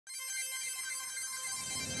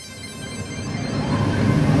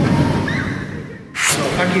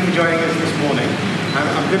thank you for joining us this morning.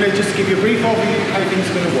 I'm going to just give you a brief overview of how things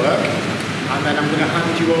are going to work, and then I'm going to hand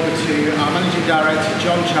you over to our Managing Director,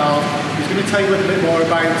 John Charles, who's going to tell you a little bit more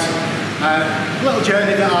about a little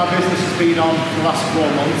journey that our business has been on for the last 4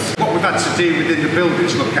 months. What we've had to do within the building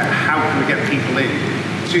is look at how can we get people in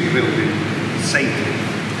to the building safely.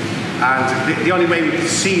 And the only way we could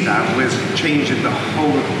see that was changing the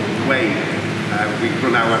whole of the way we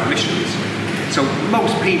run our admissions. So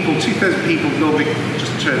most people, 2/3 of people normally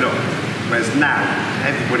just turn up, whereas now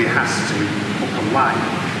everybody has to book online.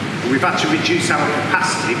 And we've had to reduce our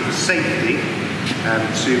capacity for safety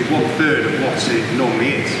to 1/3 of what it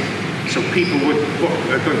normally is. So people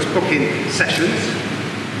are going to book in sessions,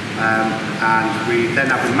 and we then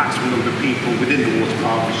have a maximum number of people within the water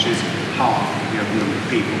park, which is half the number of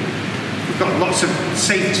people. We've got lots of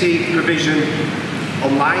safety provision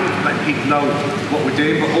online, let people know what we're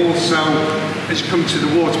doing, but also as you come to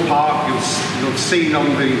the water park, you'll see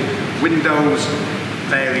on the windows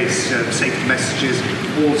various safety messages,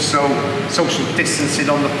 also social distancing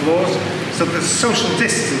on the floors. So the social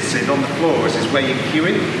distancing on the floors is where you're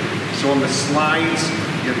queuing. So on the slides,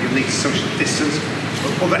 you'll need to social distance.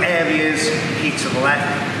 But other areas, keep to the left,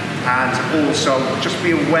 and also just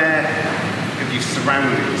be aware of your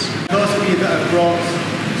surroundings. Those of you that have brought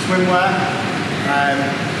swimwear,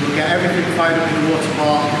 we'll get everything fired up in the water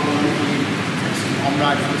park. We'll take some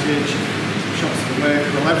on-ride footage, some shots of the work,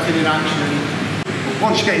 we'll have everything in action.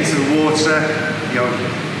 Once you get into the water,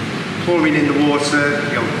 chlorine in the water,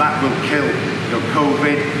 that will kill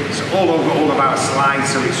COVID. It's all over all of our slides,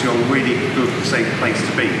 so it's a really good, safe place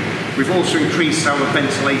to be. We've also increased our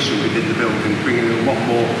ventilation within the building, bringing in a lot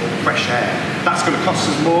more fresh air. That's going to cost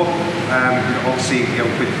us more, obviously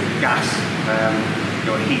with gas.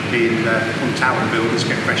 Heat being pumped out of the buildings,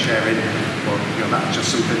 get fresh air in, but that's just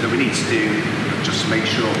something that we need to do, just to make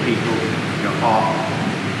sure people are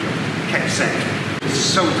kept safe. We're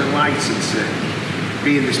so delighted to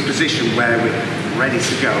be in this position where we're ready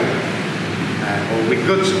to go, or we're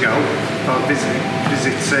good to go, as far as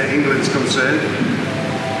visit England's concerned,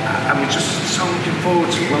 and we're just so looking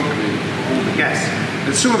forward to welcoming all the guests.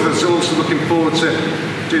 And some of us are also looking forward to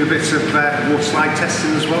doing a bit of water slide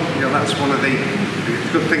testing as well. That's one of the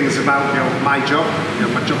good things about my job,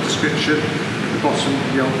 my job description. At the bottom,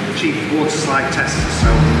 chief water slide tester.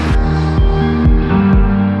 So.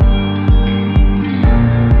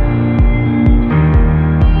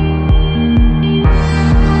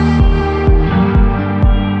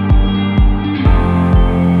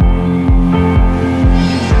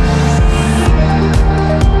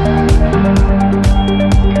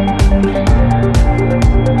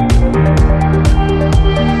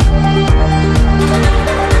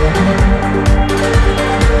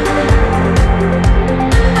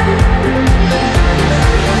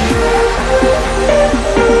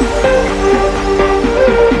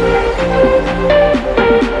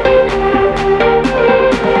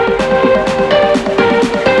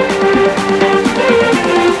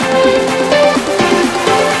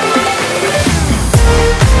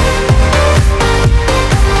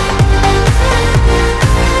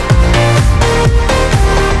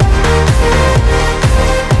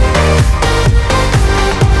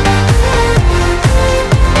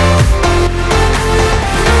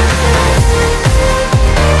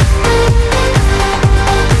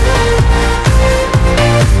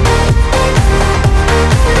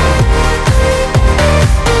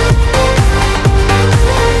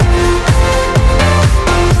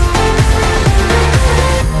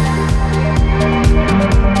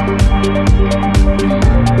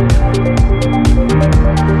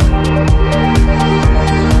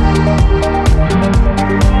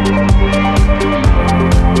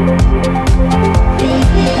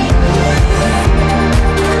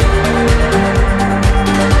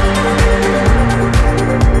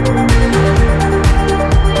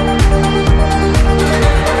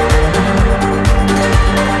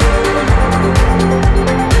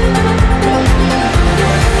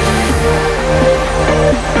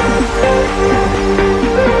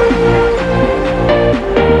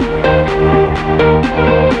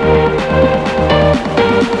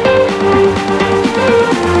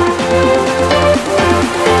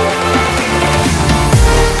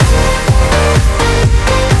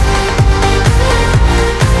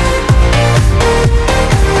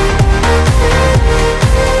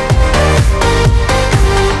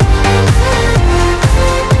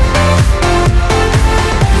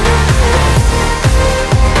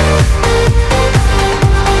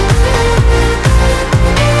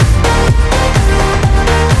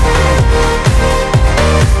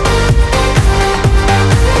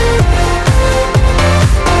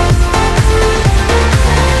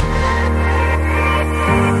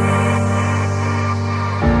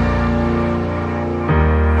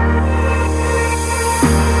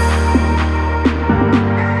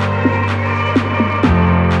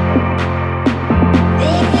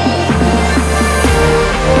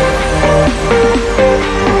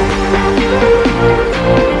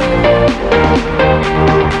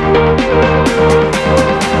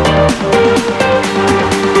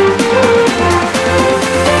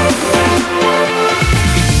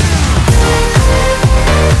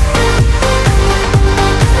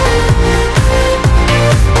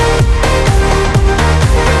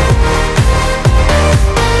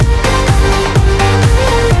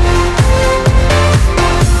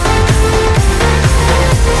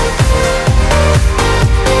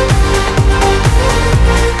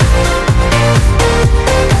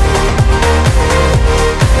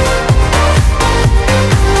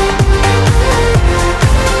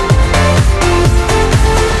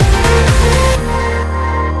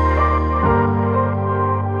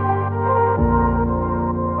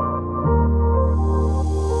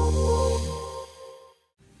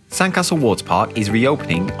 Sandcastle Water Park is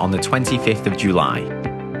reopening on the 25th of July.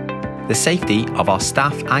 The safety of our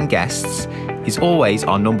staff and guests is always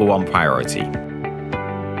our number one priority.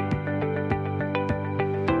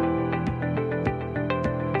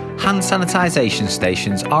 Hand sanitisation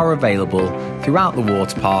stations are available throughout the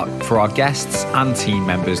water park for our guests and team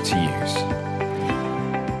members to use.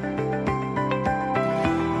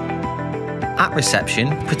 At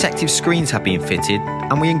reception, protective screens have been fitted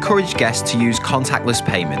and we encourage guests to use contactless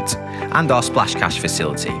payment and our splash cash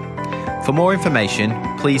facility. For more information,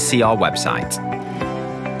 please see our website.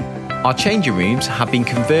 Our changing rooms have been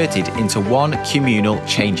converted into one communal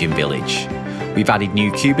changing village. We've added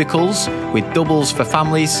new cubicles with doubles for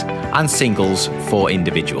families and singles for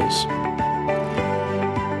individuals.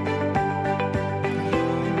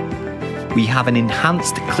 We have an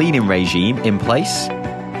enhanced cleaning regime in place.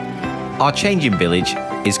 Our changing village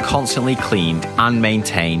is constantly cleaned and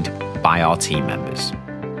maintained by our team members.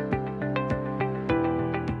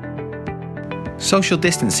 Social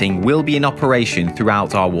distancing will be in operation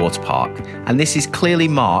throughout our water park, and this is clearly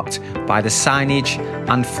marked by the signage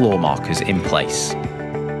and floor markers in place.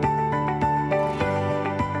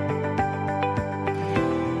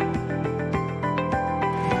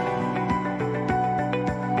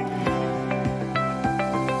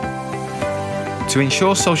 To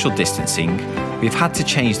ensure social distancing, we've had to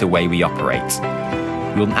change the way we operate.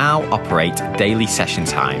 We'll now operate daily session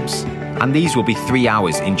times, and these will be 3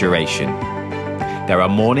 hours in duration. There are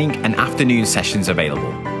morning and afternoon sessions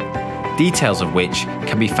available, details of which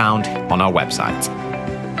can be found on our website.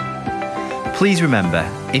 Please remember,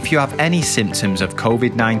 if you have any symptoms of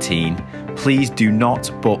COVID-19, please do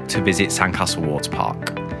not book to visit Sandcastle Water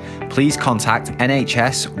Park. Please contact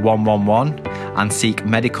NHS 111 and seek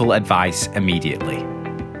medical advice immediately.